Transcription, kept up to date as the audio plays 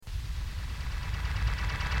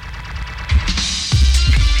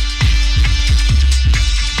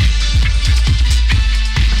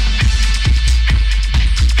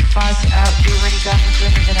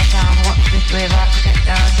swimmers in a town. Watch this river get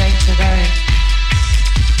down, danger zone.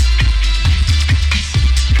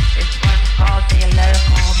 This one's called the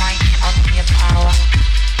lyrical mic of your power.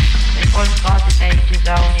 This one's called the danger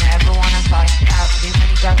zone. Yeah, everyone wanna fight it out. Too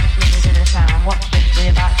many guns swimmers in a town. Watch this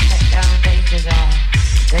river get down, danger zone.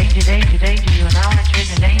 Danger, danger, danger, you are now entering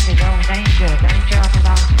the danger zone. Danger, danger on the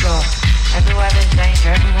dance floor. Everywhere there's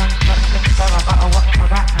danger, everyone's got some stuff. I've gotta watch my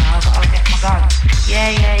back now, I've gotta get my gun. Yeah,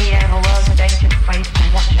 yeah, yeah, the world's a dangerous place, man,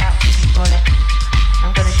 watch out for me bullet.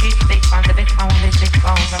 I'm gonna shoot the big man with his big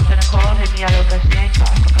bones. I'm gonna call him yellow, cause he ain't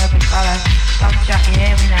got a purple colour. Come chat, you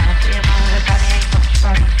hear me now, see a man with a gun, he ain't much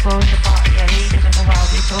fun. He's close the party, yeah, he doesn't know how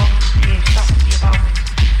we talk to you, stop your bones.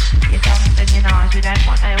 You're thumbs and your knives, we don't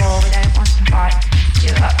want no war, we don't want to fight.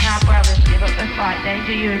 Give up now, brothers, give up the fight.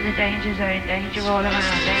 Danger, you're in the danger zone. Danger all around.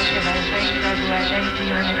 Danger, there's danger everywhere. Danger,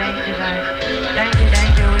 you're in the danger zone. Danger,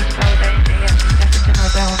 danger, we spell danger. Yes, you step into my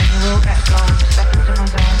zone and you will get blown. Step into my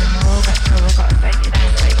zone and you will get killed. We've got to take you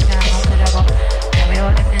down on the level. Yeah, we all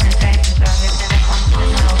live in the danger zone, living in a constant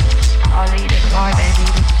hell. Our leaders fly, baby,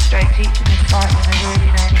 with the straight teaching us fight when there's really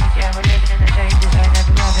no need. Yeah, we're living in the danger zone,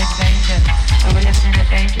 everywhere there's danger. Oh, we're living in the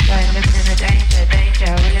danger zone, living in the danger, danger.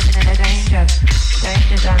 We're living in the danger.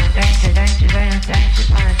 Danger zone, danger, danger zone, danger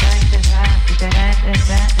zone, danger zone,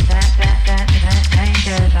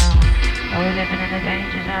 danger zone. Oh, we're living in the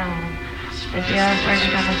danger zone. There's the earth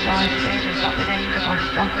running on the side, danger, stop the danger,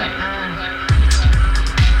 stop it now.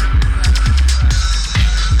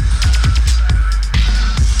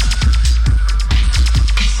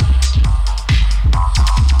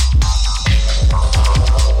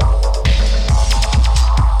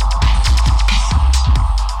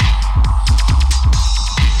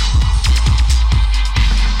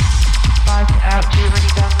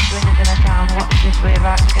 We're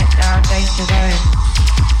about to get down, danger zone.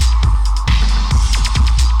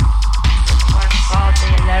 This one's called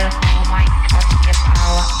the lyrical mic of your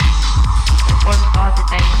power. This one's called the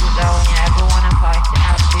danger zone. Yeah, everyone wanna fight it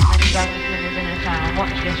out. Too many guns swimmers in a town.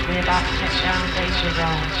 Watch this, we're about to get down, danger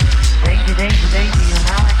zone. Danger, danger, danger, you're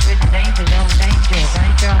now entering the danger zone. Danger,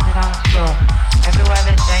 danger on the dance floor. Everywhere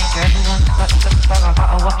there's danger, everyone's got some fun. I've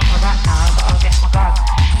gotta watch my back now, I've gotta get my gun.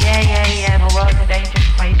 Yeah, yeah, yeah, the world's a dangerous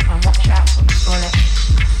place, man, watch out for me bullet.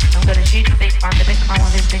 I'm gonna shoot the big man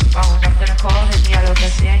with his big bones. I'm gonna call him yellow,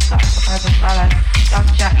 cause he ain't got a purple colour. Come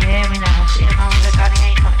chat, you hear me now, see a man with a gun, he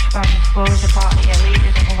ain't much fun. He's close the party, yeah,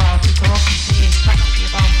 leaders in the world, we talking to you, stop your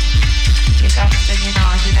bones. Your guns and your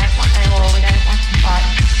knives, we don't want no war, we don't want to fight.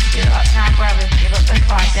 Give up now, brothers, give up the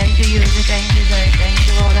fight. Danger, you in the danger zone,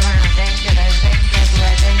 danger all around. Danger, there's danger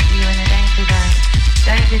everywhere, danger, you in the danger zone.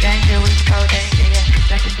 Danger, danger, we spell danger, yes, you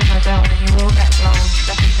step into my zone and you will get blown.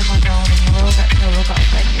 Step into my zone and you will get killed. We've got to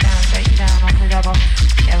take you down on the level.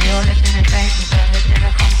 Yeah, we all live in a danger zone, living in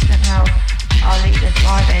a constant hell. Our leaders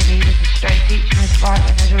fly, baby, with the straight teaching us fight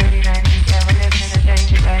when there's really no need. Yeah, we're living in a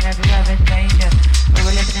danger zone, everywhere there's danger. But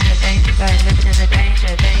we're living in a danger zone, living in a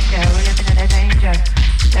danger, danger. We're living in a danger.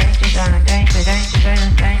 Danger zone, danger, danger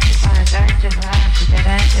zone, danger zone, danger zone,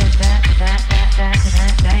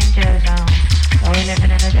 danger zone. Oh, we're living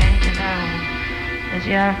in a danger zone. Is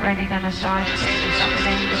the earth really gonna side scream? Stop the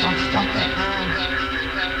danger, stop it now.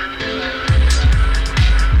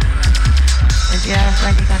 Is the earth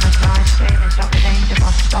really gonna side scream? Stop the danger,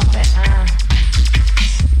 stop it now.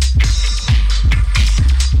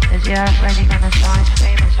 Is the earth really gonna side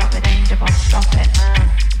scream? Stop the danger, stop it now.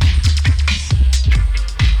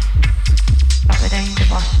 Stop the danger,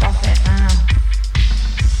 stop it now.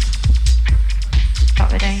 Stop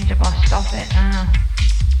the danger, stop it now.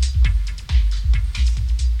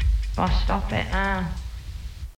 Boss, stop it now.